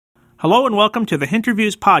Hello and welcome to the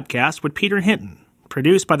Hinterviews podcast with Peter Hinton,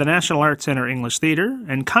 produced by the National Arts Centre English Theatre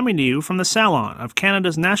and coming to you from the Salon of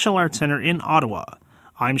Canada's National Arts Centre in Ottawa.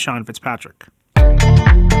 I'm Sean Fitzpatrick.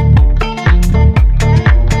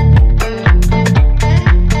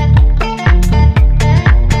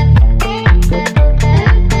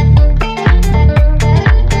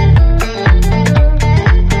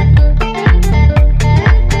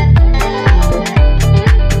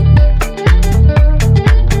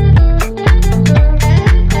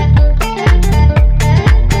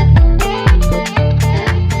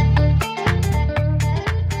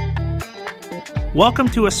 Welcome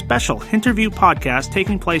to a special Hinterview podcast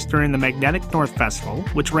taking place during the Magnetic North Festival,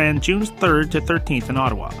 which ran June 3rd to 13th in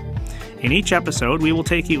Ottawa. In each episode, we will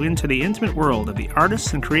take you into the intimate world of the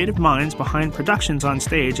artists and creative minds behind productions on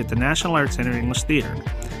stage at the National Arts Centre English Theatre.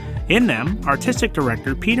 In them, artistic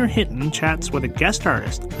director Peter Hinton chats with a guest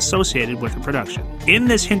artist associated with the production. In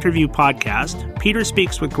this Hinterview podcast, Peter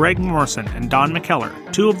speaks with Greg Morrison and Don McKellar,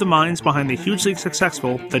 two of the minds behind the hugely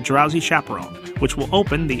successful The Drowsy Chaperone, which will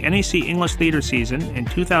open the NAC English Theatre season in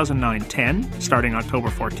 2009-10, starting October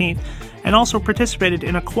 14th, and also participated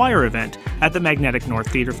in a choir event at the Magnetic North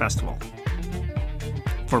Theatre Festival.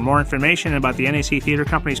 For more information about the NAC Theatre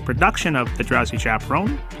Company's production of The Drowsy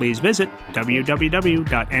Chaperone, please visit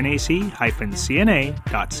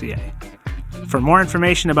www.nac-cna.ca. For more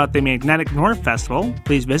information about the Magnetic North Festival,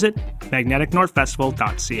 please visit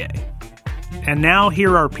magneticnorthfestival.ca. And now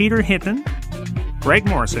here are Peter Hinton, Greg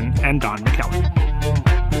Morrison, and Don McKellar.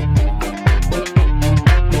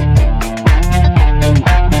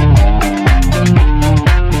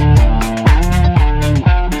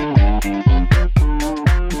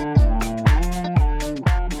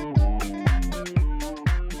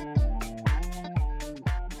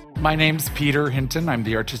 My name's Peter Hinton. I'm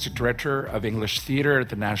the Artistic Director of English Theatre at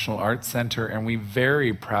the National Arts Centre, and we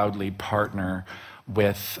very proudly partner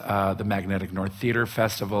with the Magnetic North Theatre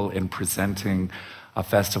Festival in presenting a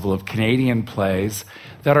festival of Canadian plays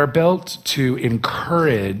that are built to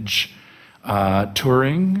encourage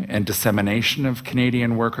touring and dissemination of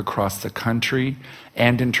Canadian work across the country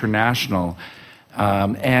and international.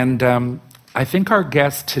 I think our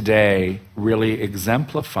guests today really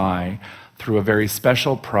exemplify, through a very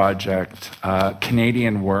special project,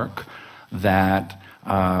 Canadian work that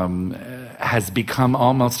has become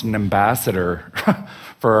almost an ambassador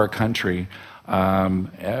for our country,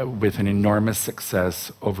 with an enormous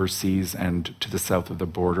success overseas and to the south of the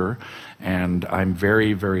border. And I'm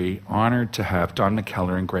very, very honored to have Don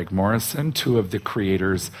McKellar and Greg Morrison, two of the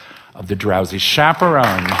creators of The Drowsy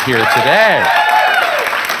Chaperone, here today.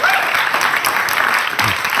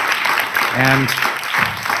 And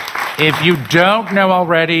if you don't know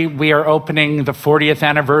already, we are opening the 40th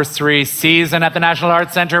anniversary season at the National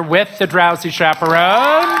Arts Centre with The Drowsy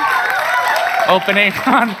Chaperone, opening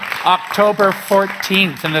on October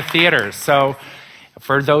 14th in the theatre. So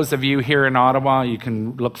for those of you here in Ottawa, you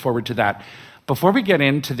can look forward to that. Before we get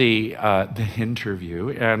into the interview,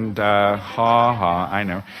 and I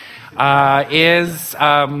know,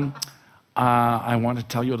 I want to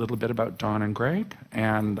tell you a little bit about Don and Greg,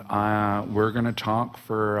 and we're going to talk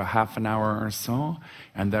for a half an hour or so,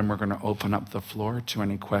 and then we're going to open up the floor to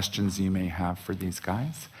any questions you may have for these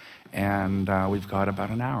guys. And we've got about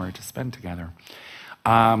an hour to spend together.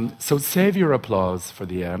 So save your applause for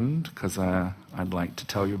the end, because I'd like to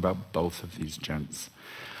tell you about both of these gents.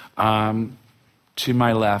 To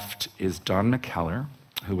my left is Don McKellar,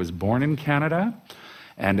 who was born in Canada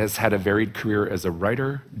and has had a varied career as a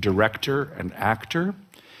writer, director, and actor.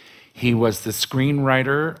 He was the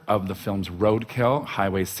screenwriter of the films Roadkill,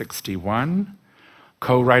 Highway 61,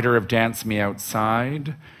 co-writer of Dance Me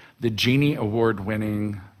Outside, the Genie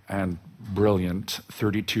Award-winning and brilliant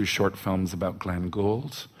 32 short films about Glenn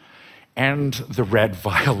Gould, and The Red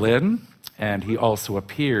Violin, and he also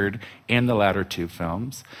appeared in the latter two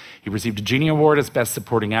films. He received a Genie Award as Best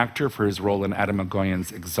Supporting Actor for his role in Adam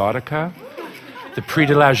Egoyan's Exotica, the Prix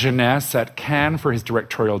de la Jeunesse at Cannes for his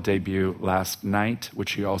directorial debut Last Night,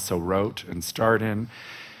 which he also wrote and starred in.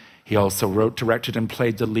 He also wrote, directed, and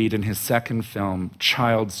played the lead in his second film,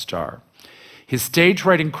 Child Star. His stage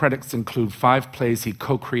writing credits include 5 plays he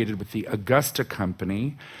co-created with the Augusta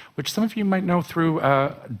Company, which some of you might know through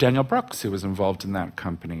Daniel Brooks, who was involved in that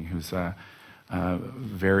company, who's a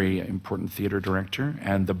very important theater director,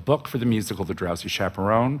 and the book for the musical The Drowsy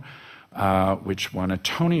Chaperone, which won a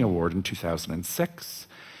Tony Award in 2006.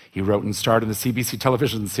 He wrote and starred in the CBC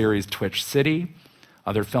television series Twitch City.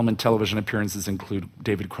 Other film and television appearances include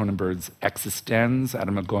David Cronenberg's Existenz,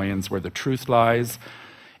 Adam Egoyan's Where the Truth Lies,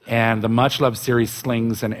 and the much-loved series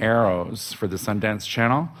Slings and Arrows for the Sundance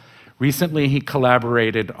Channel, Recently, he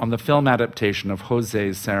collaborated on the film adaptation of Jose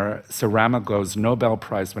Saramago's Nobel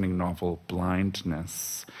Prize-winning novel,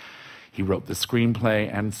 Blindness. He wrote the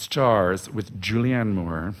screenplay and stars with Julianne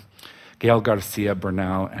Moore, Gael Garcia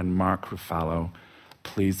Bernal, and Mark Ruffalo.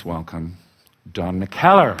 Please welcome Don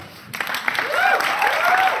McKellar.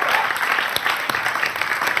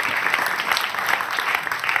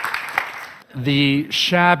 The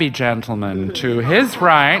shabby gentleman to his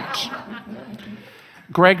right,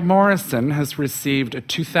 Greg Morrison, has received a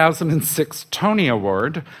 2006 Tony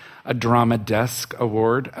Award, a Drama Desk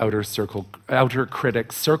Award, Outer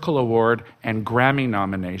Critics Circle Award, and Grammy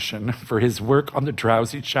nomination for his work on The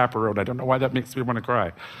Drowsy Chaperone. I don't know why that makes me want to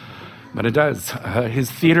cry, but it does.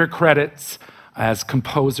 His theater credits as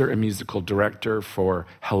composer and musical director for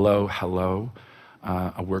Hello, Hello,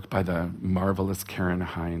 a work by the marvelous Karen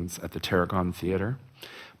Hines at the Tarragon Theatre,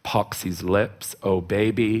 Poxy's Lips, Oh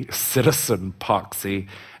Baby, Citizen Poxy,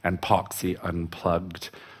 and Poxy Unplugged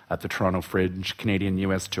at the Toronto Fringe,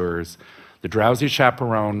 Canadian-US tours, The Drowsy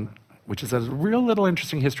Chaperone, which is a real little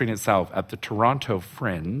interesting history in itself, at the Toronto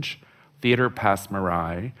Fringe, Theatre Passe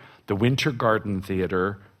Muraille, the Winter Garden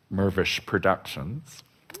Theatre, Mirvish Productions,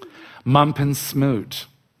 Mump and Smoot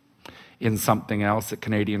in Something Else at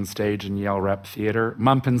Canadian Stage and Yale Rep Theatre,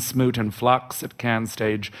 Mump and Smoot and Flux at Can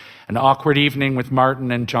Stage, An Awkward Evening with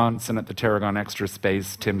Martin and Johnson at the Tarragon Extra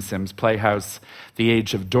Space, Tim Sims Playhouse, The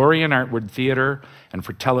Age of Dorian Artwood Theatre, and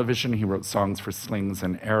for television he wrote songs for Slings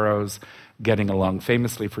and Arrows, Getting Along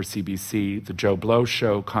famously for CBC, The Joe Blow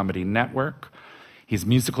Show Comedy Network. He's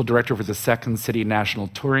musical director for the Second City National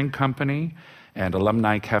Touring Company and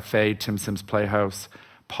Alumni Cafe, Tim Sims Playhouse,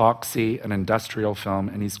 Poxy, an industrial film,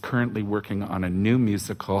 and he's currently working on a new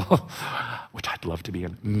musical, which I'd love to be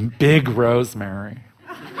in, Big Rosemary,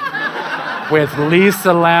 with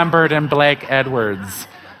Lisa Lambert and Blake Edwards.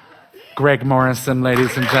 Greg Morrison,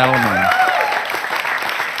 ladies and gentlemen.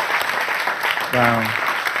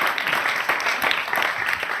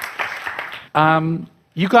 Wow.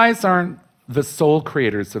 You guys aren't the sole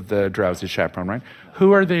creators of The Drowsy Chaperone, right?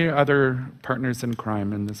 Who are the other partners in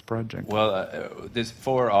crime in this project? Well, there's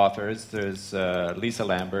 4 authors. There's Lisa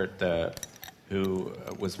Lambert, who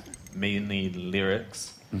was mainly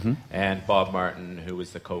lyrics, and Bob Martin, who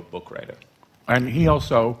was the co-book writer. And he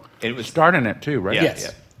also starred in it too, right? Yeah,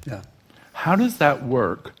 Yes. Yeah. How does that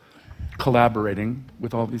work, collaborating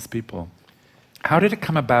with all these people? How did it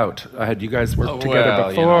come about? Had you guys worked together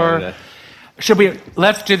before?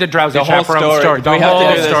 Let's do the Drowsy Chaperone story. The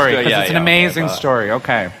whole story, because it's an amazing story.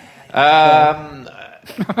 Okay.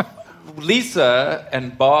 Lisa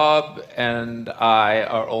and Bob and I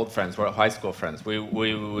are old friends. We're high school friends. We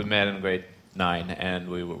met in grade 9, and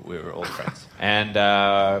we were old friends. And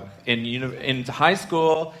in high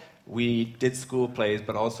school, we did school plays,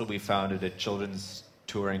 but also we founded a children's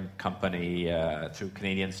touring company through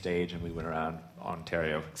Canadian Stage, and we went around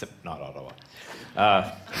Ontario, except not Ottawa.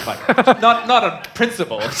 But not on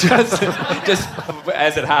principle, just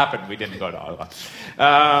as it happened, we didn't go to Ottawa.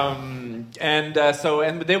 And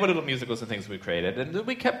they were little musicals and things we created, and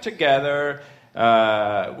we kept together.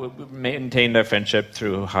 We maintained our friendship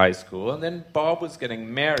through high school, and then Bob was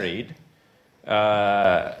getting married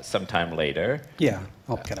sometime later. Yeah,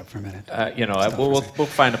 I'll get up for a minute. We'll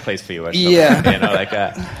find a place for you. Or something, yeah, like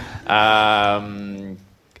that.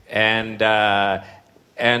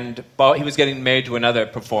 And Bob, he was getting married to another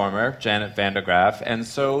performer, Janet Vandergraaf, and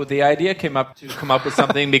so the idea came up to come up with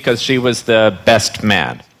something because she was the best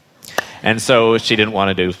man. And so she didn't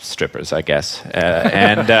want to do strippers, I guess.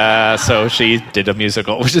 So she did a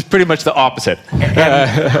musical, which is pretty much the opposite.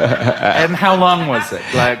 And how long was it?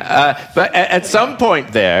 But at some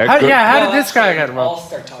point there... How did this guy get involved? I'll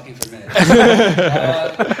start talking for a minute.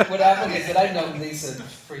 What happened is that I'd known Lisa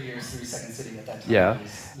for years through Second City at that time. Yeah.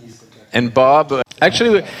 And Bob...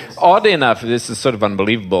 Actually, oddly enough, this is sort of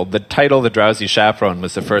unbelievable. The title, The Drowsy Chaperone,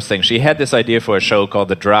 was the first thing. She had this idea for a show called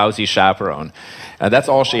The Drowsy Chaperone. That's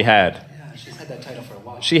all she had. She's had that title for a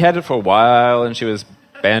while. She had it for a while, and she was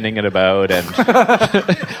banding it about, and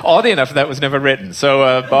oddly enough, that was never written.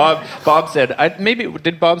 So Bob said,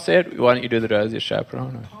 did Bob say it? Why don't you do The Drowsy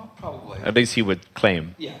Chaperone? Probably. At least he would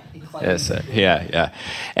claim. Yeah, he claimed. Yes, yeah.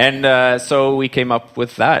 And so we came up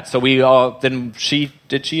with that. So we all, did she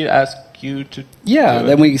ask you to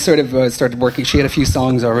then we sort of started working. She had a few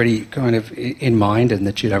songs already kind of in mind and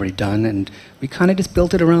that she'd already done, and we kind of just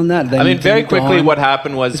built it around that. Then very quickly what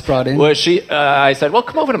happened was brought in. I said, well,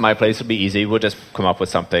 come over to my place, it'll be easy, we'll just come up with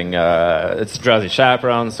something. It's Drowsy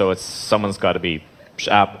Chaperone, so someone's got to be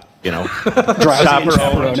Drowsy and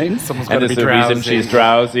chaperoning. Someone's And got to there's be a reason drowsy. she's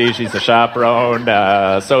drowsy. She's a chaperone.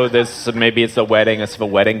 So maybe it's a wedding. It's a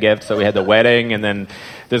wedding gift. So we had the wedding, and then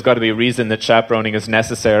there's got to be a reason that chaperoning is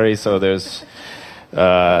necessary. So there's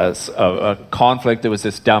a conflict. There was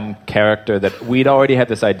this dumb character that we'd already had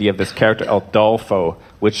this idea of this character Adolfo,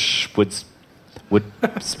 which would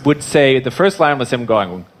say the first line was him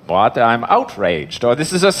going, "What? I'm outraged," or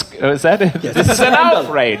 "This is is that it? Yes, this is an scandal.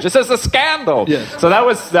 outrage. This is a scandal." Yes. So that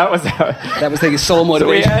was That was the sole so we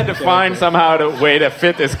motivation. had to find somehow a way to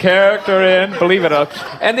fit this character in, believe it or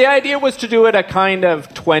not. And the idea was to do it a kind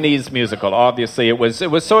of 20s musical. Obviously, it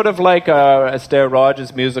was sort of like a Astaire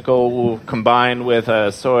Rogers musical combined with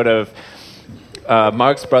a sort of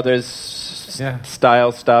Marx Brothers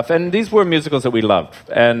style stuff. And these were musicals that we loved,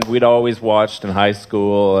 and we'd always watched in high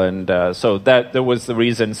school, and so that there was the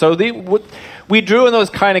reason. So we drew in those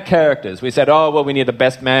kind of characters. We said, oh, well, we need a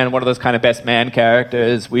best man, one of those kind of best man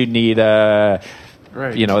characters. We need that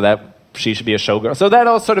she should be a showgirl. So that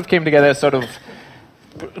all sort of came together sort of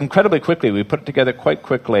incredibly quickly. We put it together quite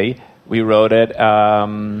quickly. We wrote it.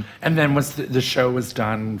 And then the show was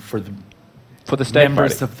done for the stag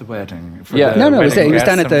members party. of the wedding. Yeah. No, it was done guests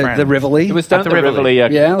at and the friends. Rivoli. It was done At at the the Rivoli.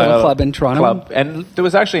 Rivoli. Yeah, a little club in Toronto. Club. And there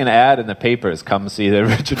was actually an ad in the papers, come see the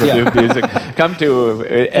Richard Review music. Come to...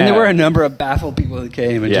 And there were a number of baffled people that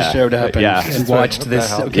came and just showed up and Yeah. watched What the this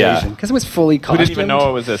hell? occasion. Because it was fully We costumed. didn't even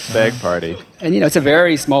know it was a stag party. And, it's a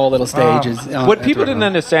very small little stage. What people didn't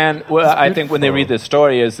understand, I think, when they read this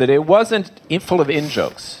story, is that it wasn't full of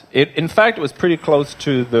in-jokes. In fact, it was pretty close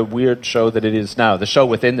to the weird show that it is now, the show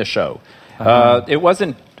within the show. It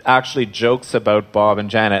wasn't actually jokes about Bob and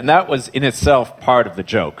Janet, and that was in itself part of the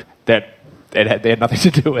joke, that they had nothing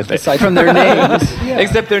to do with it. Aside from their names.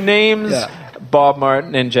 Except their names, Yeah. Bob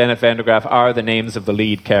Martin and Janet Van der Graaf, are the names of the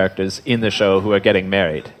lead characters in the show who are getting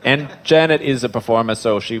married. And Janet is a performer,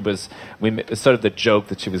 so it's sort of the joke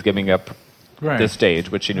that she was giving up the stage,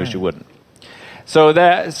 which she knew she wouldn't. So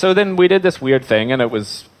then we did this weird thing, and it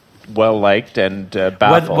was well liked and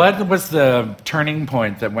baffled. What was the turning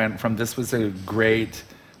point that went from this was a great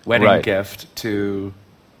wedding gift to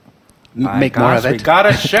make more of it. We got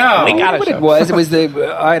a show. We got a What show. it was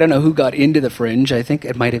I don't know who got into the Fringe. I think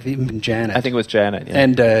it might have even been Janet. I think it was Janet. Yeah.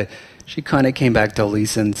 And she kind of came back to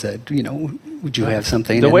Lisa and said, would you have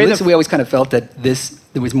something? The And way Lisa, we always kind of felt that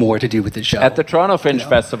there was more to do with the show. At the Toronto Fringe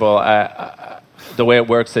Festival, the way it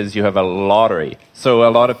works is you have a lottery. So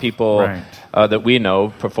a lot of people that we know,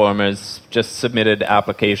 performers, just submitted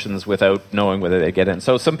applications without knowing whether they get in.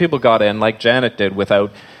 So some people got in, like Janet did,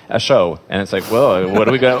 without a show. And it's like, well, what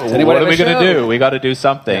are we going to do? We got to do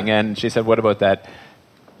something. Yeah. And she said, what about that?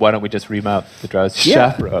 Why don't we just remount the Drowsy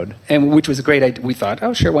Chaperone? And which was a great idea. We thought,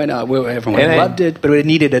 oh, sure, why not? Everyone loved it, but it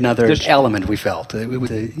needed another element, we felt. It was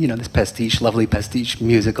this pastiche, lovely pastiche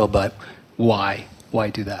musical, but why? Why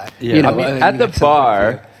do that? Yeah. At the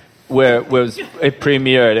bar where it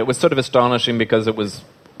premiered, it was sort of astonishing because it was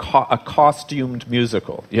a costumed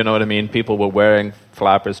musical. You know what I mean? People were wearing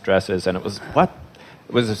flappers dresses, and it was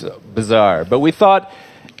bizarre. But we thought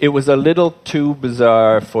it was a little too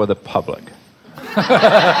bizarre for the public.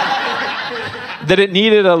 That it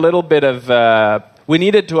needed a little bit of... we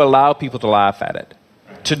needed to allow people to laugh at it.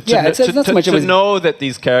 To know that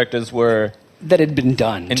these characters were... That had been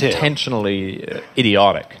done, intentionally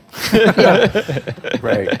idiotic.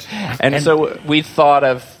 Right. And so we thought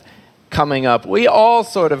of coming up... We all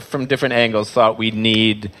sort of, from different angles, thought we'd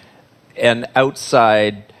need an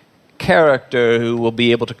outside character who will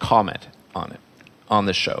be able to comment on it, on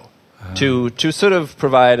the show, to sort of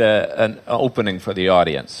provide an opening for the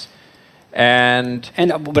audience.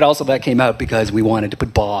 But also that came out because we wanted to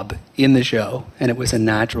put Bob in the show, and it was a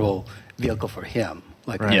natural vehicle for him.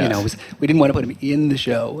 We didn't want to put him in the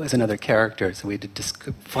show as another character, so we had to just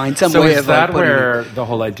find some way of... So is that where the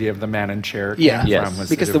whole idea of the man in chair came from? Yes.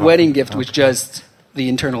 Because the wedding gift was just the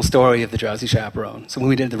internal story of the Drowsy Chaperone. So when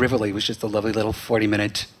we did the Rivoli, it was just a lovely little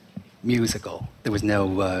 40-minute musical. There was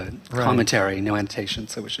no commentary, no annotation,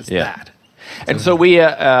 so it was just that. And so we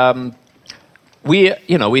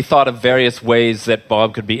thought of various ways that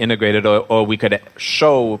Bob could be integrated, or we could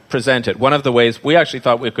present it. One of the ways, we actually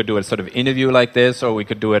thought we could do a sort of interview like this, or we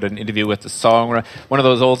could do an interview with the songwriter, one of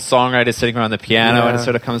those old songwriters sitting around the piano, and it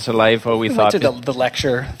sort of comes to life. Or we thought went to the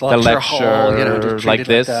lecture hall, like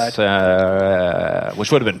this,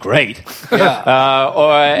 which would have been great.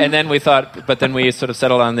 And then we thought, but then we sort of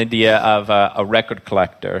settled on the idea of a record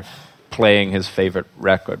collector playing his favorite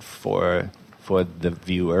record for the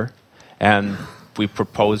viewer. And we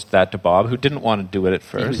proposed that to Bob, who didn't want to do it at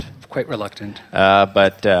first. He was quite reluctant.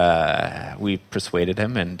 But we persuaded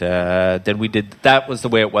him, and then we did. That was the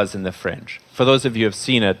way it was in the Fringe. For those of you who have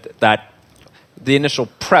seen it, that the initial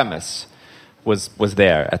premise was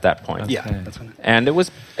there at that point. Yeah, that's when. And it was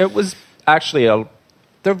actually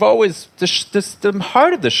there've always the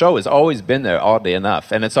heart of the show has always been there, oddly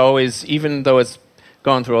enough, and it's always, even though it's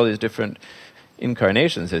gone through all these different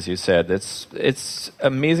incarnations, as you said, it's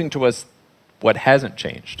amazing to us what hasn't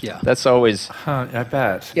changed. Yeah. That's always I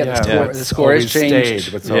bet. Yeah, the what's score has always changed.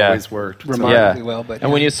 stayed, what's Yeah. always worked. Remarkably well, but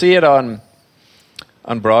and when you see it on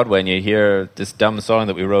Broadway and you hear this dumb song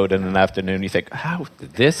that we wrote in an afternoon, you think, how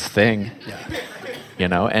did this thing,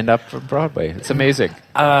 end up for Broadway? It's amazing.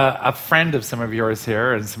 A friend of some of yours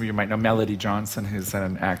here, and some of you might know Melody Johnson, who's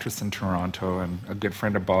an actress in Toronto and a good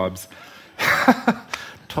friend of Bob's,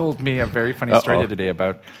 told me a very funny story the other day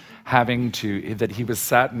about that he was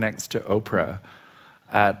sat next to Oprah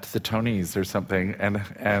at the Tonys or something,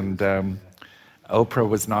 and Oprah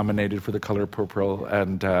was nominated for The Color Purple,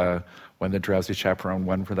 and when the Drowsy Chaperone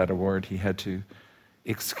won for that award, he had to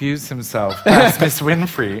excuse himself past Miss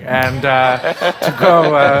Winfrey and to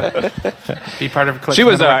go be part of a collection. She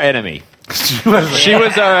was of our enemy. She was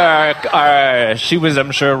She was,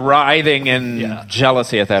 I'm sure, writhing in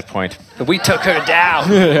jealousy at that point. we took her down.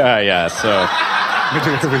 So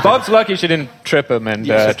Bob's lucky she didn't trip him and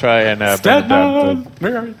try and bring him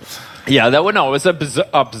down. Yeah, it was a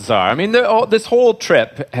bizarre. I mean, this whole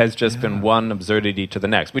trip has just been one absurdity to the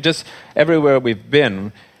next. We just, everywhere we've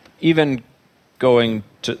been, even going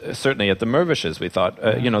to, certainly at the Mirvishes, we thought,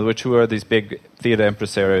 which were these big theatre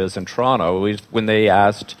impresarios in Toronto, when they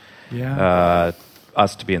asked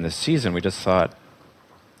us to be in this season, we just thought,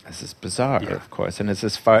 this is bizarre, of course. And it's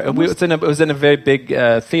this far. It was in a very big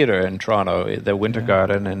theatre in Toronto, the Winter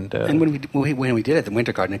Garden, and when we did it, the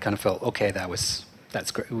Winter Garden, it kind of felt okay. That's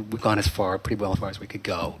great. We've gone pretty well as far as we could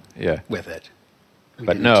go. With it.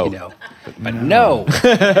 But no. But no.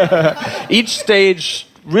 Each stage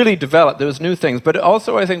really developed. There was new things, but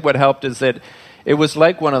also I think what helped is that it was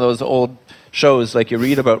like one of those old shows, like you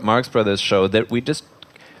read about Marx Brothers show, that we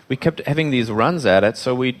kept having these runs at it.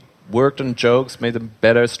 So we worked on jokes, made them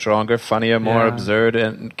better, stronger, funnier, more absurd,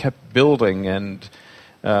 and kept building. And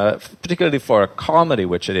particularly for a comedy,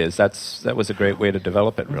 which it is, that was a great way to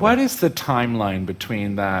develop it. Really. What is the timeline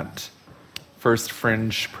between that first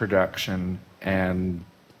Fringe production and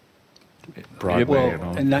Broadway?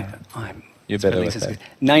 You better with that.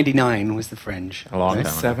 99 was the Fringe. A long time.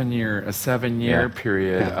 A seven-year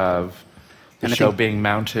period of the show being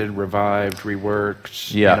mounted, revived,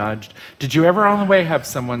 reworked, nudged. Did you ever on the way have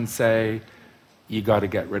someone say, you got to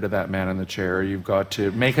get rid of that man in the chair, or you've got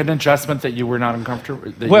to make an adjustment that you were not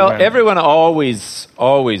uncomfortable? Well, everyone always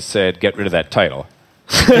said, get rid of that title.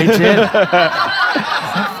 They did.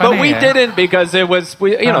 But we didn't, because it was,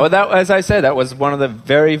 that, as I said, that was one of the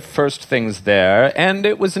very first things there, and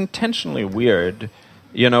it was intentionally weird.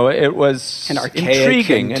 It was and archaic,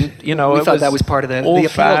 intriguing, and we thought that was part of the appeal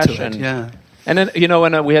to it. Yeah. And then,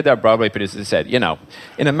 when we had our Broadway producer who said,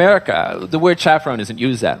 in America, the word chaperone isn't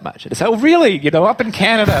used that much. And I said, oh, really? Up in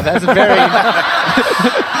Canada, that's very,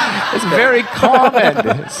 it's very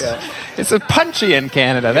common. It's a punchy in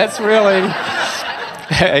Canada. That's really,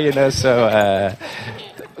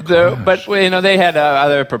 but they had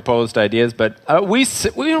other proposed ideas, but we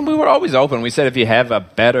were always open. We said, if you have a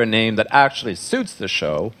better name that actually suits the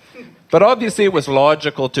show, but obviously it was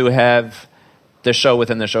logical to have the show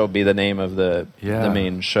within the show be the name of the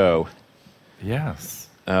main show. Yes.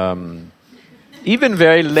 Even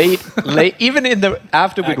very late, even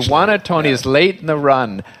after we'd won a Tony's late in the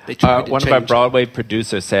run, one of our Broadway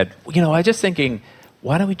producers said, I was just thinking,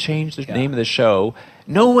 why don't we change the name of the show?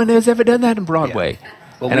 No one has ever done that in Broadway.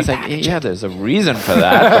 Well, and I was like, there's a reason for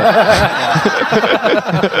that.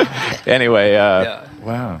 Anyway.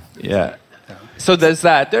 Wow. Yeah. So there's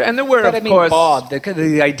that. And there were, of course... Bob,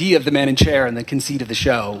 the idea of the man in chair and the conceit of the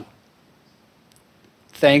show,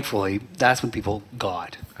 thankfully, that's when people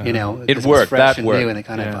got. It worked. That worked. New, and they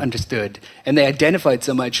kind of understood. And they identified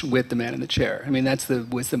so much with the man in the chair. I mean, that's the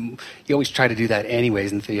wisdom. You always try to do that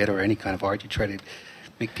anyways in theater or any kind of art. You try to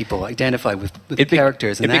make people identify with the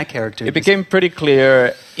characters and that character. It became pretty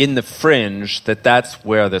clear in the Fringe that that's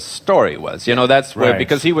where the story was. That's where,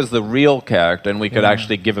 because he was the real character and we could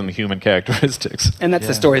actually give him human characteristics. And that's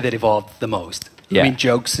the story that evolved the most. I mean,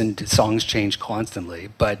 jokes and songs change constantly,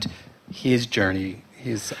 but his journey,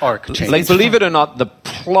 his arc changed. Like, believe it or not, the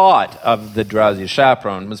plot of The Drowsy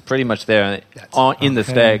Chaperone was pretty much there in the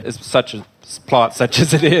Stag. It's such a plot, such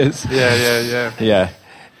as it is. Yeah.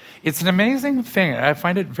 It's an amazing thing. I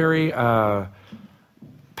find it very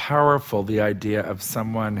powerful, the idea of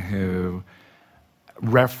someone who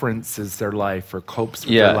references their life or copes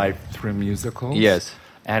with Yeah. their life through musicals. Yes.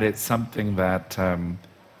 And it's something that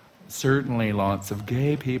certainly lots of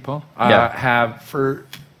gay people Yeah. have for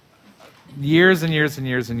years and years and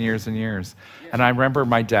years and years and years. And I remember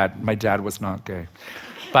my dad was not gay,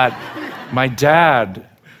 but my dad,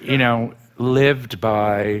 lived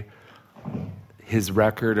by his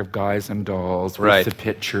record of Guys and Dolls with Right. the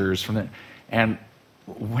pictures from it. And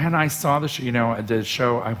when I saw the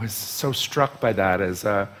show, I was so struck by that as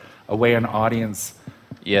a way an audience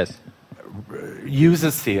Yes.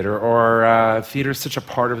 uses theater, or theater is such a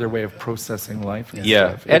part of their way of processing life. And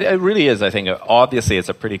Yeah, stuff. it really is. I think obviously it's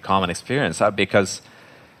a pretty common experience because,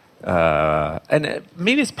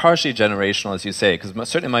 maybe it's partially generational, as you say, because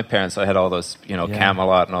certainly my parents, I had all those, Yeah.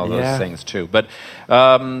 Camelot and all those Yeah. things too. But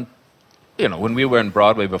when we were in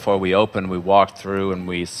Broadway before we opened, we walked through and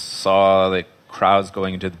we saw the crowds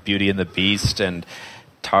going into the Beauty and the Beast and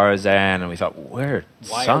Tarzan, and we thought, we're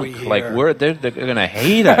Why are sunk. we Like here? they're gonna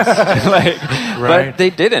hate us. Right. But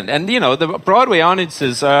they didn't. And the Broadway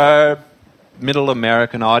audiences are middle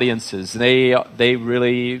American audiences. They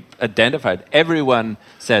really identified. Everyone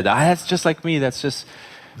said, that's just like me. That's just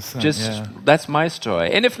yeah. that's my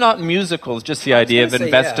story. And if not musicals, just the idea of gonna say,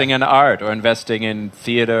 investing yeah. in art or investing in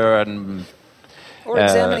theater and Or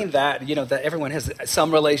examining that, that everyone has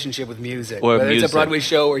some relationship with music. Or Whether music. it's a Broadway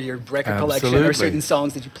show or your record collection or Absolutely. certain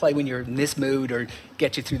songs that you play when you're in this mood or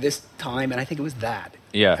get you through this time. And I think it was that.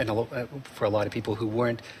 Yeah. And for a lot of people who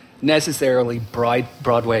weren't necessarily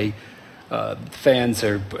Broadway fans,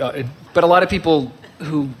 but a lot of people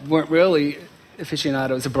who weren't really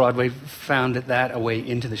aficionados of Broadway found that a way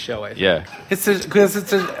into the show, I think. yeah. It's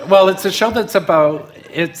a show that's about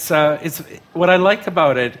it's what I like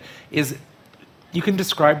about it is you can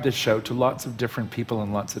describe this show to lots of different people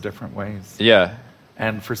in lots of different ways. Yeah.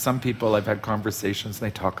 And for some people, I've had conversations,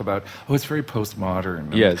 and they talk about, it's very postmodern.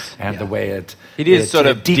 And, Yes. And the way it is sort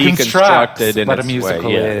of deconstructed in what a its musical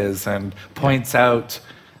way, yeah. is, and points out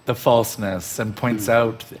the falseness, and points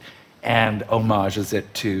out and homages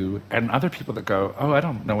it to, and other people that go, I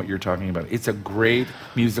don't know what you're talking about. It's a great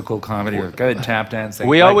musical comedy with good tap dancing.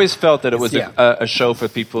 We always felt that it was Yeah. a show for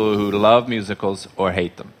people who love musicals or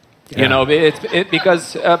hate them. Yeah.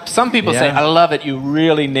 Because some people say, Yeah. I love it, you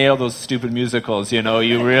really nail those stupid musicals, you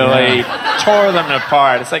really tore them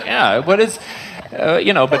apart. It's like, what is, but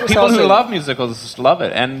people who also- love musicals love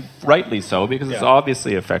it, and rightly so, because it's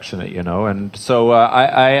obviously affectionate, and so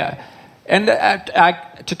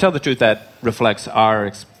to tell the truth, that reflects our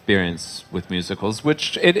experience with musicals,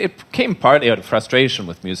 which it came partly out of frustration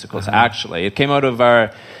with musicals, actually. It came out of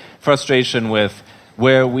our frustration with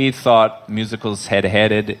where we thought musicals had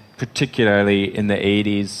headed, particularly in the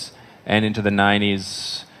 80s and into the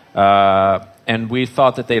 90s. And we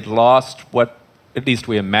thought that they'd lost what at least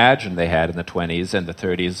we imagined they had in the 20s and the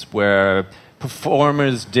 30s, where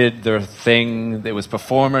performers did their thing. It was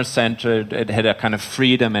performer-centered. It had a kind of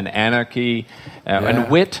freedom and anarchy and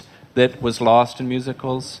wit that was lost in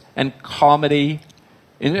musicals, and comedy.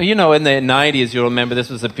 In the 90s, you'll remember this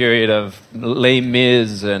was a period of Les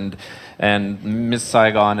Mis and Miss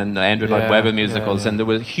Saigon and the Andrew Lloyd Webber musicals, and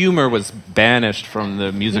humor was banished from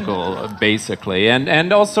the musical, basically.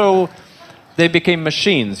 And also, they became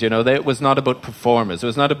machines, It was not about performers. It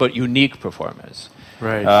was not about unique performers.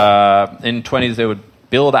 Right. In 20s, they would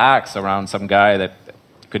build acts around some guy that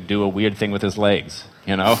could do a weird thing with his legs,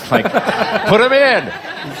 Like, put him in!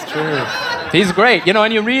 It's true. He's great,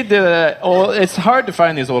 and you read it's hard to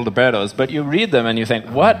find these old librettos, but you read them and you think,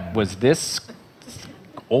 what was this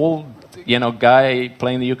old, guy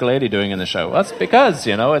playing the ukulele doing in the show? Well, that's because,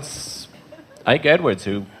 it's Ike Edwards,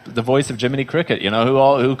 the voice of Jiminy Cricket,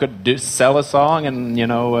 who could sell a song and,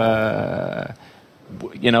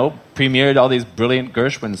 premiered all these brilliant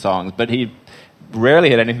Gershwin songs, but he rarely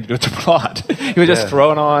had anything to do with the plot. He was just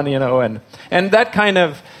thrown on, and that kind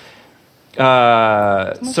of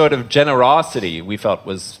sort of generosity we felt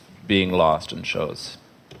was being lost in shows,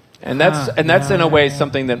 and that's in a way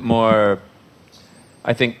something that more,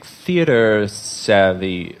 I think, theater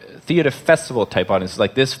savvy, theater festival type audiences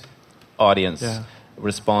like this audience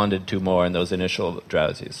responded to more in those initial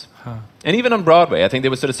drowsies. And even on Broadway, I think they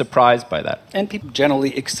were sort of surprised by that. And people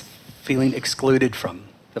generally feeling excluded from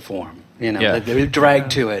the form. Yeah. They were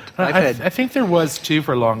dragged to it. I think there was, too,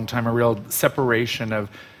 for a long time, a real separation of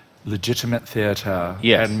legitimate theatre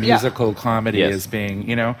and musical comedy as being,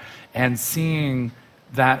 and seeing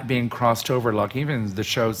that being crossed over, like even the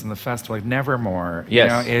shows in the festival, like Nevermore,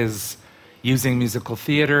 is using musical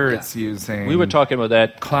theatre, it's using... We were talking about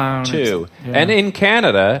that clown, too. And in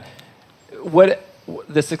Canada, what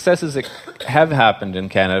the successes have happened in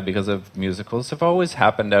Canada because of musicals have always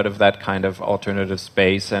happened out of that kind of alternative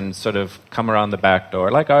space and sort of come around the back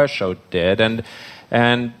door, like our show did, and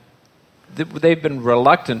they've been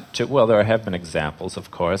reluctant to. Well, there have been examples,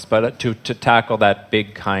 of course, but to tackle that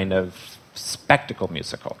big kind of spectacle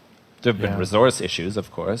musical. There have been resource issues,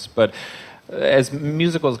 of course, but as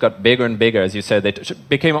musicals got bigger and bigger, as you said, they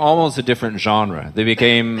became almost a different genre. They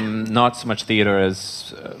became not so much theater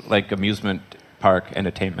as like amusement park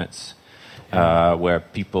entertainments, where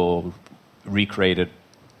people recreated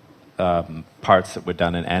parts that were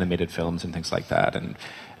done in animated films and things like that. And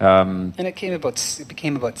it became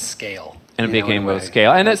about scale. And it became about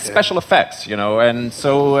scale. And it's special effects, and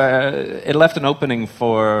so it left an opening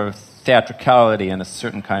for theatricality and a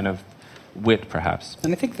certain kind of wit, perhaps.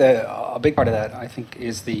 And I think a big part of that, I think,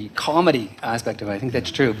 is the comedy aspect of it. I think that's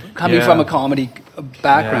true. Coming from a comedy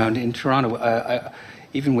background in Toronto,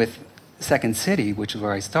 even with Second City, which is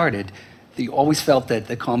where I started, you always felt that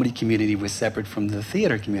the comedy community was separate from the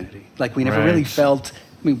theater community. Like, we never really felt,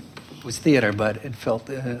 it was theater, but it felt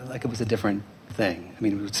like it was a different thing. I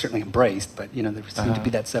mean, it was certainly embraced, but, there seemed to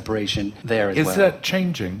be that separation there as well. Is that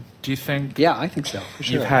changing, do you think? Yeah, I think so, for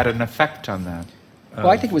sure. You've had an effect on that? Well,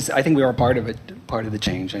 I think we were part of it, part of the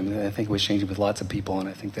change. I mean, I think it was changing with lots of people, and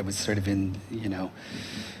I think that was sort of in,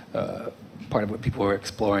 part of what people were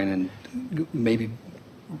exploring and maybe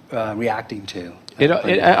reacting to. It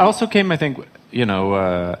also came, I think,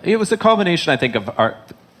 it was a combination, I think, of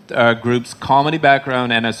our group's comedy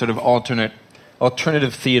background and a sort of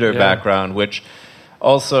alternative theater background, which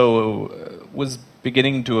also was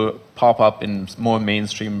beginning to pop up in more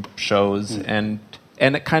mainstream shows, and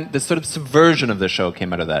it the sort of subversion of the show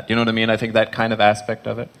came out of that. You know what I mean? I think that kind of aspect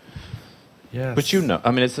of it. Yes. But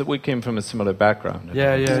I mean, we came from a similar background.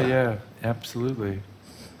 Yeah, absolutely.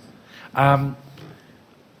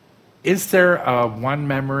 Is there one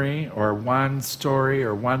memory or one story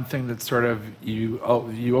or one thing that sort of you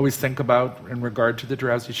always think about in regard to the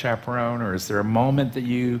Drowsy Chaperone, or is there a moment that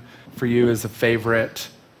for you is a favorite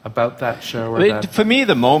about that show? For me,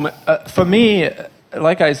 the moment. For me,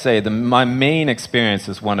 like I say, my main experience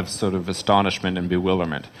is one of sort of astonishment and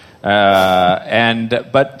bewilderment.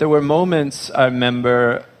 But there were moments I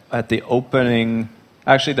remember at the opening.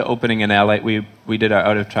 Actually, the opening in LA. We did our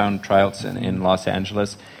out of town tryouts in Los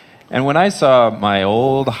Angeles. And when I saw my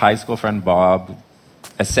old high school friend Bob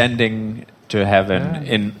ascending to heaven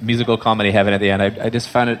in musical comedy heaven at the end, I just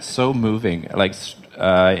found it so moving, like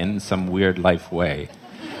in some weird life way.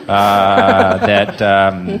 That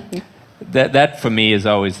for me is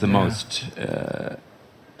always the most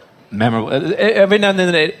memorable. Every now and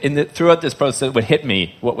then, throughout this process, it would hit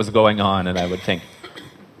me what was going on, and I would think,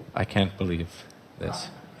 I can't believe this.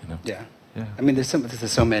 Yeah. I mean, there's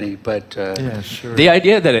so many, but sure. The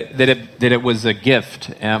idea that it was a gift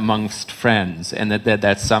amongst friends, and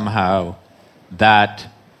that somehow that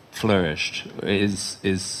flourished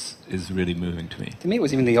is really moving to me. To me, it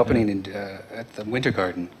was even the opening at the Winter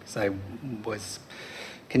Garden, because I was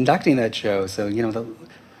conducting that show. So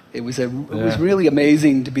it was really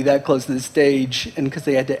amazing to be that close to the stage, and because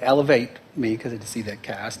they had to elevate me because I had to see that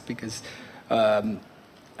cast, and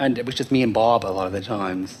it was just me and Bob a lot of the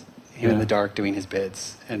times. In the dark doing his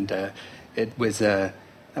bits, and that was a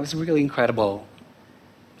really incredible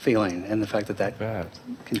feeling, and the fact that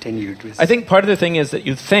continued was... I think part of the thing is that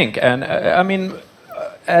you think, and I mean,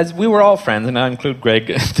 as we were all friends, and I include Greg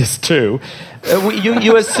this too,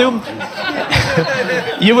 you assume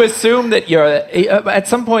that at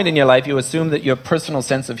some point in your life you assume that your personal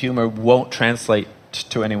sense of humor won't translate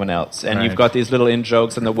to anyone else, and you've got these little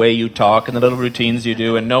in-jokes and the way you talk and the little routines you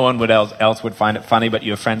do, and no one else would find it funny, but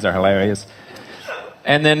your friends are hilarious.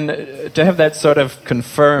 And then to have that sort of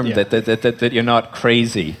confirmed that you're not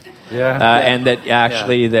crazy, and that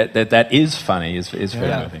actually that is funny is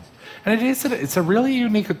very moving. And it's a really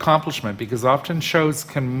unique accomplishment, because often shows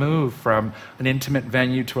can move from an intimate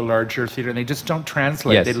venue to a larger theater, and they just don't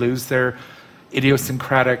translate. Yes. They lose their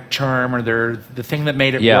idiosyncratic charm, or the thing that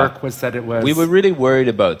made it work was that it was... We were really worried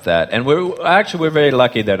about that, and we're very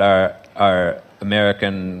lucky that our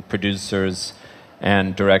American producers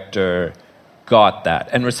and director got that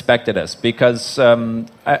and respected us, because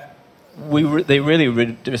they really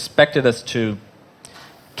respected us to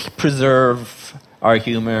preserve our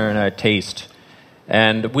humor and our taste,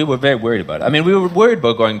 and we were very worried about it. I mean, we were worried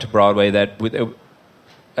about going to Broadway,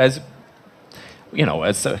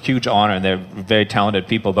 it's a huge honor, and they're very talented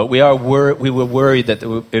people. But we were worried that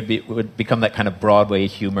it would become that kind of Broadway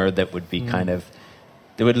humor that would be that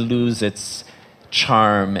would lose its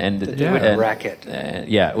charm, and it would wreck it.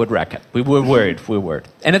 It would wreck it. We were worried.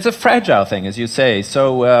 And it's a fragile thing, as you say.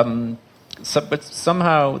 So but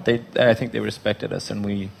somehow I think they respected us, and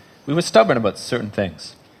we were stubborn about certain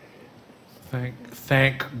things.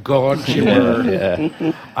 Thank God you were.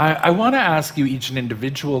 Yeah. I want to ask you each an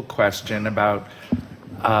individual question about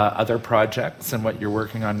other projects and what you're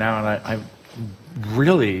working on now, and I'm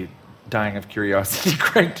really dying of curiosity,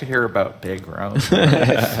 Craig, to hear about Big Rose.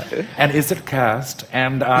 And is it cast?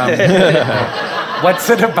 And what's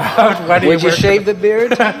it about? Would you shave the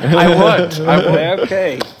beard? I would.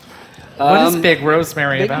 Okay. What is Big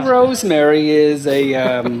Rosemary about? Big Rosemary is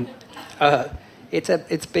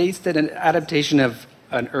it's based on an adaptation of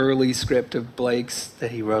an early script of Blake's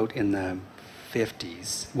that he wrote in the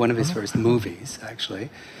 50s, one of his first movies, actually,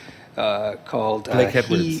 called... Blake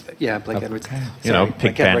Edwards. Blake Edwards. Okay.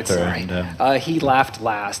 Pink Panther. And, He Laughed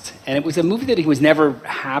Last. And it was a movie that he was never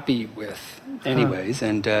happy with anyways,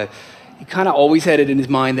 and he kind of always had it in his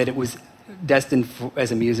mind that it was destined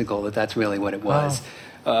as a musical, that's really what it was.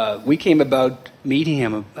 We came about meeting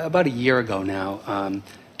him about a year ago now,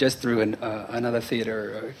 just through another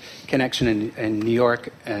theater connection in New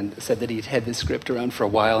York, and said that he'd had this script around for a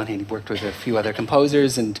while, and he'd worked with a few other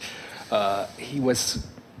composers, and he was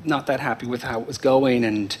not that happy with how it was going,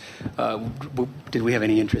 and did we have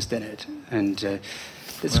any interest in it? And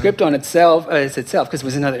the script on itself, because it's set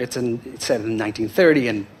in 1930,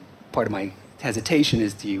 and part of my hesitation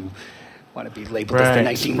is, do you want to be labeled as the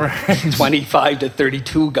 1925 to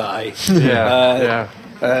 32 guy?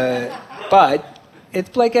 But it's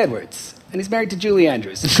Blake Edwards, and he's married to Julie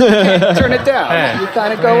Andrews. Turn it down. You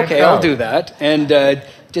kind of go, okay, I'll do that. And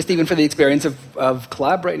just even for the experience of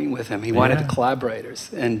collaborating with him, he wanted collaborators,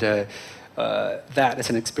 and that as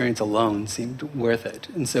an experience alone seemed worth it.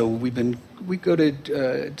 And so we go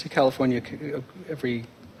to California every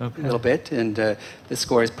little bit, and the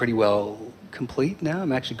score is pretty well complete now.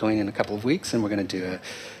 I'm actually going in a couple of weeks, and we're going to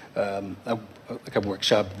do a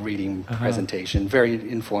workshop reading presentation. Very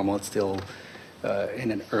informal. It's still in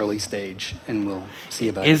an early stage, and we'll see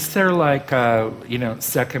about it. Is there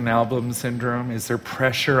second album syndrome? Is there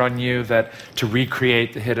pressure on you to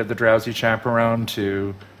recreate the hit of The Drowsy Chaperone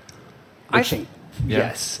I think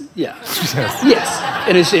yes.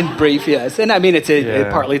 And it's in brief, yes. And I mean,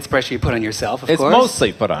 partly it's pressure you put on yourself, of course. It's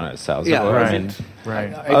mostly put on ourselves. Yeah,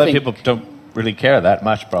 right. Other people don't really care that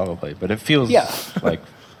much, probably, but it feels like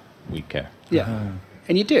we care. Yeah.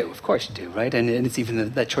 And you do, of course you do, right? And it's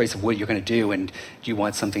even that choice of what you're going to do, and do you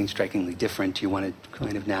want something strikingly different? Do you want to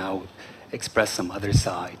kind of now express some other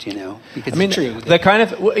side, Because it's true. The kind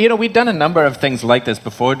of, we've done a number of things like this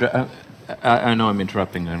before. I know I'm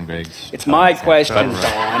interrupting on Greg's... It's my question,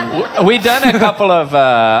 Don. We've done a couple of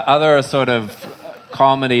other sort of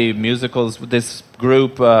comedy musicals with this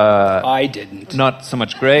group. I didn't. Not so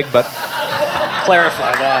much Greg, but...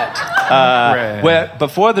 Clarify that. Where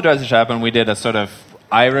before The Drowsy Chaperone, we did a sort of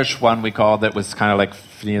Irish one, we called it, was kind of like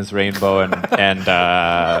Phineas Rainbow and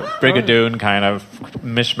Brigadoon kind of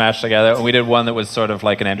mishmashed together. And we did one that was sort of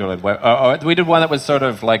like an Andrew Lloyd Webber. We did one that was sort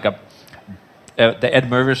of like the Ed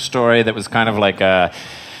Mirvish story that was kind of like a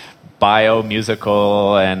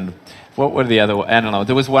bio-musical. And what were the other ones? I don't know.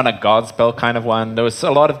 There was one, a Godspell kind of one. There was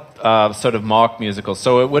a lot of sort of mock musicals.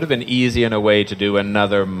 So it would have been easy in a way to do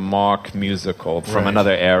another mock musical from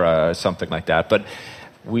another era or something like that. But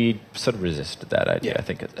we sort of resisted that idea. I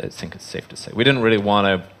think it's safe to say we didn't really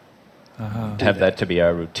want to have that to be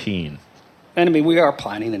our routine. And I mean, we are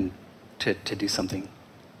planning to do something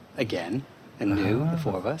again and new, the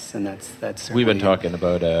four of us, and that's. We've been talking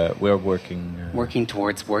about we're working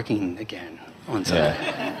towards working again on something.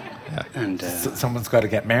 Yeah. And someone's got to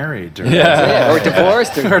get married, or or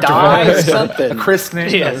divorced, or die, or something. A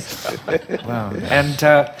christening. Yes. Wow. And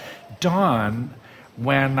Don,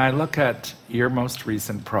 when I look at your most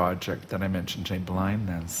recent project that I mentioned, Jane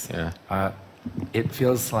Blindness, it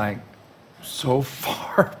feels like so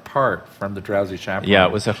far apart from The Drowsy Chaperone. Yeah,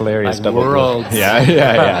 it was a hilarious double worlds.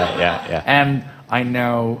 Yeah. And I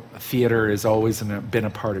know theater has always been a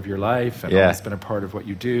part of your life, and always been a part of what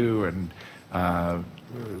you do, and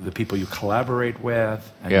the people you collaborate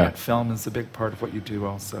with, and yet film is a big part of what you do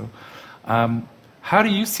also. How do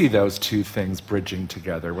you see those two things bridging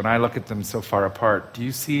together? When I look at them so far apart, do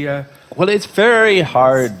you see a... Well, it's very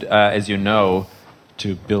hard, as you know,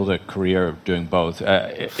 to build a career doing both.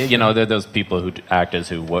 There are those people actors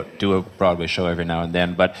who do a Broadway show every now and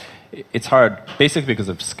then, but it's hard, basically because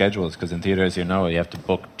of schedules, because in theater, as you know, you have to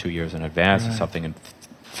book 2 years in advance or something. In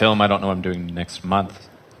film, I don't know what I'm doing next month,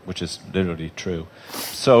 which is literally true.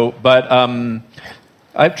 So, but I'm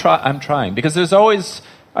trying, because there's always,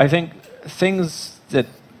 I think, things that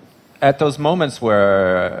at those moments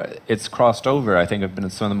where it's crossed over, I think have been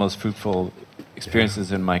some of the most fruitful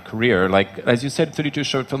experiences in my career. Like, as you said, 32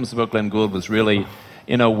 short films about Glenn Gould was really,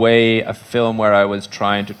 in a way, a film where I was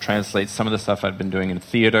trying to translate some of the stuff I'd been doing in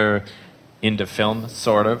theater into film,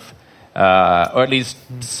 sort of, or at least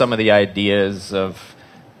some of the ideas of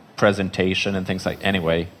presentation and things like.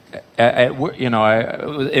 Anyway,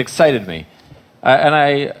 it excited me, and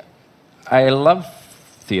I love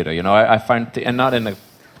theater. I find, and not in a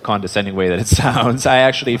condescending way that it sounds, I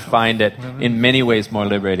actually find it in many ways more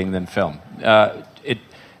liberating than film. And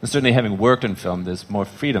certainly, having worked in film, there's more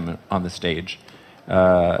freedom on the stage,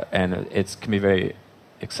 and it can be very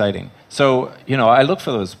exciting. So, I look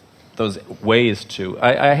for those ways to.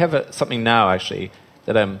 I have something now actually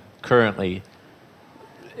that I'm currently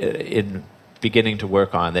beginning to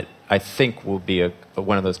work on that I think will be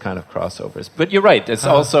one of those kind of crossovers. But you're right. It's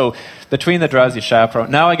also between The Drowsy Chaperone.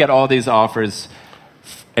 Now I get all these offers.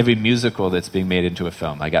 Every musical that's being made into a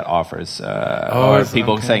film, I got offers, or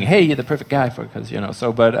people saying, "Hey, you're the perfect guy for," because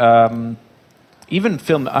So, but even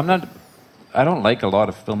film, I don't like a lot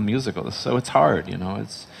of film musicals, so it's hard,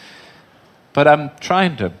 But I'm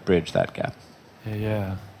trying to bridge that gap.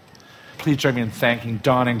 Yeah. Please join me in thanking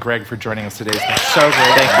Don and Greg for joining us today. It's been so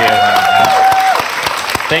great. Thank you.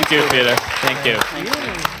 Thank you, Peter. Thank you.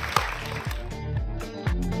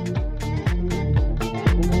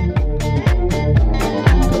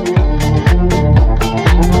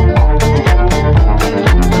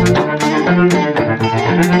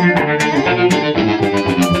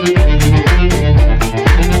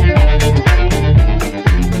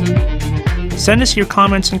 Send us your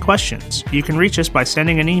comments and questions. You can reach us by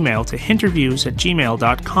sending an email to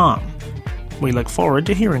hinterviews@gmail.com. We look forward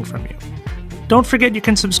to hearing from you. Don't forget you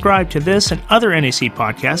can subscribe to this and other NAC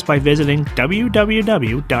podcasts by visiting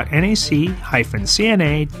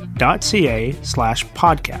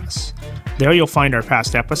www.nac-cna.ca/podcasts. There you'll find our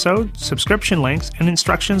past episodes, subscription links, and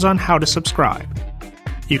instructions on how to subscribe.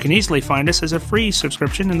 You can easily find us as a free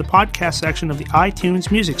subscription in the podcast section of the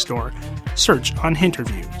iTunes Music Store. Search on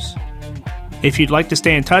Hinterviews. If you'd like to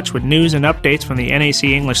stay in touch with news and updates from the NAC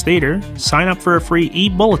English Theatre, sign up for a free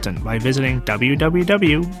e-bulletin by visiting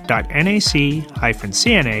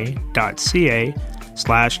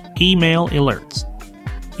www.nac-cna.ca/email alerts.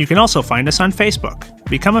 You can also find us on Facebook.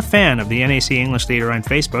 Become a fan of the NAC English Theatre on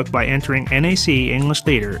Facebook by entering NAC English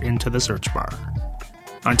Theatre into the search bar.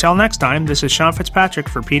 Until next time, this is Sean Fitzpatrick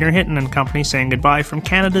for Peter Hinton and Company saying goodbye from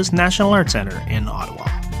Canada's National Arts Centre in Ottawa.